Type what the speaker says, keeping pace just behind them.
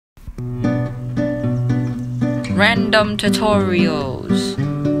Random tutorials.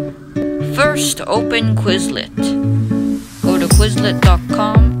 First, open Quizlet. Go to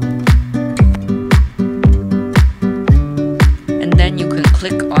Quizlet.com, and then you can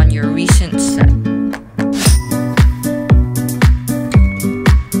click on your recent set.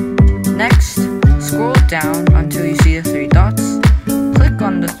 Next, scroll down until you see the 3 dots. Click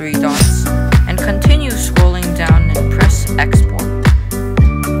on the 3 dots and continue scrolling down and press export.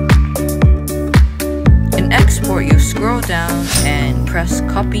 In export, you scroll down and press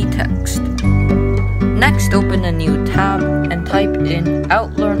copy text. Next, open a new tab and type in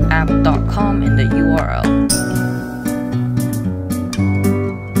outlearnapp.com in the URL.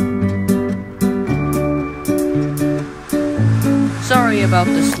 Sorry about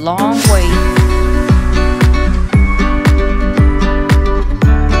this long wait.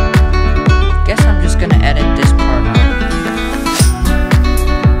 Guess I'm just gonna edit this part out.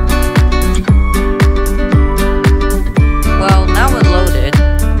 Well, now it loaded.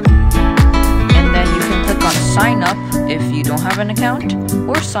 And then you can click on sign up if you don't have an account,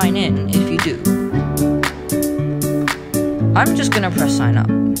 or sign in if you do. I'm just gonna press sign up.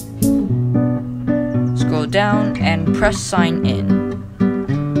 Scroll down and press sign in.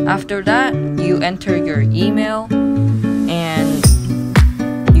 After that, you enter your email, and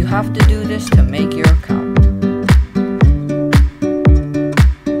you have to do this to make your account.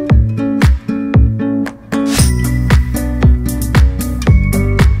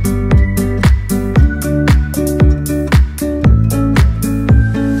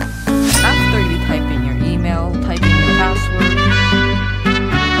 After you type in your email, type in your password,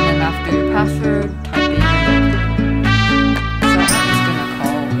 and then after your password, type in your name. So I'm just gonna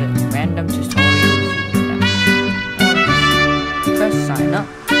call it random tutorials. Press sign up.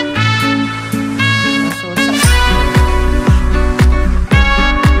 Also set.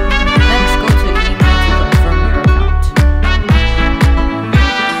 Next, go to email to confirm your account.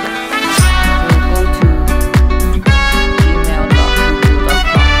 So go to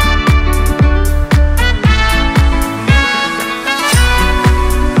gmail.google.com.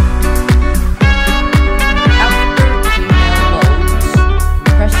 After Gmail loads,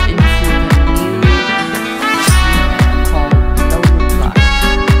 press into the new email called no reply.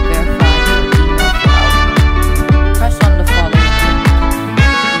 Verify your email for Outlook. Press on the following link.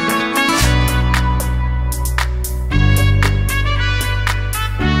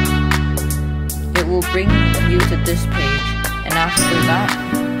 It will bring you to this page, and after that,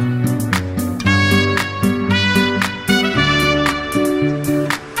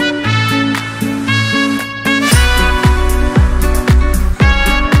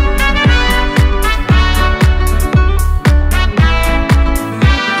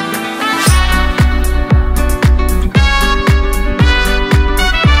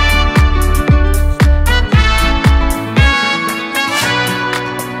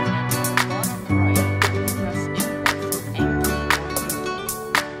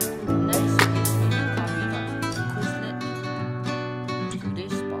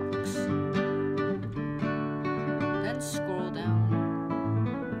 scroll down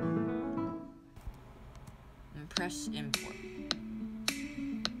and press import.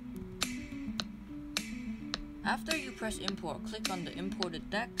 After you press import, click on the imported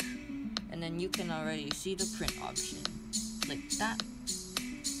deck, and then you can already see the print option. Click that,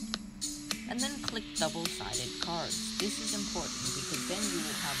 and then click double-sided cards. This is important because then you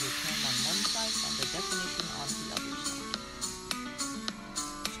will have your term on one side and the definition on the other side.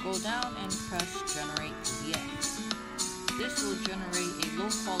 Scroll down and press generate PDF. This will generate a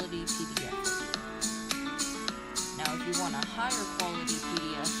low-quality PDF for you. Now, if you want a higher quality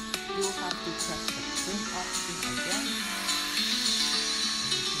PDF, you will have to press the print option again. And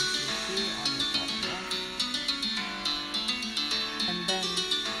you can see here on the top left. And then,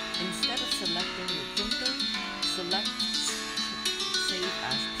 instead of selecting your printer, select Save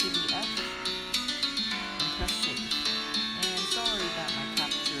as PDF and press Save. And sorry that my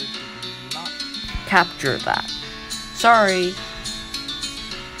capture did not capture that. Sorry.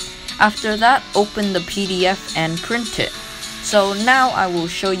 After that, open the PDF and print it. So now I will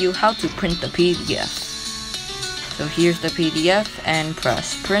show you how to print the PDF. So here's the PDF, and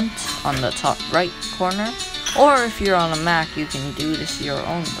press print on the top right corner. Or if you're on a Mac, you can do this your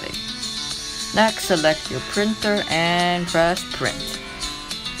own way. Next, select your printer and press print.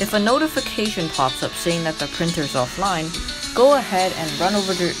 If a notification pops up saying that the printer is offline, go ahead and run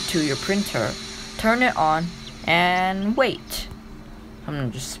over to your printer, turn it on, and wait. I'm gonna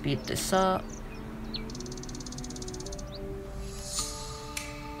just speed this up.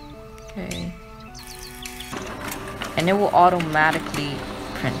 Okay. And it will automatically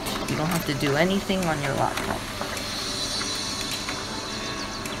print. You don't have to do anything on your laptop.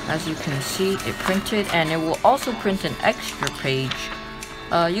 As you can see, it printed, and it will also print an extra page.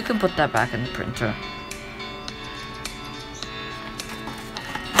 You can put that back in the printer.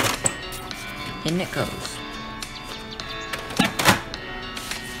 In it goes.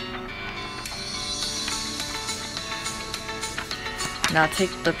 Now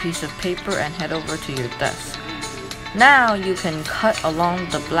take the piece of paper and head over to your desk. Now you can cut along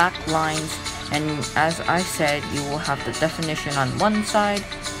the black lines, and as I said, you will have the definition on one side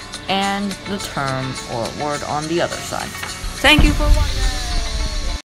and the term or word on the other side. Thank you for watching.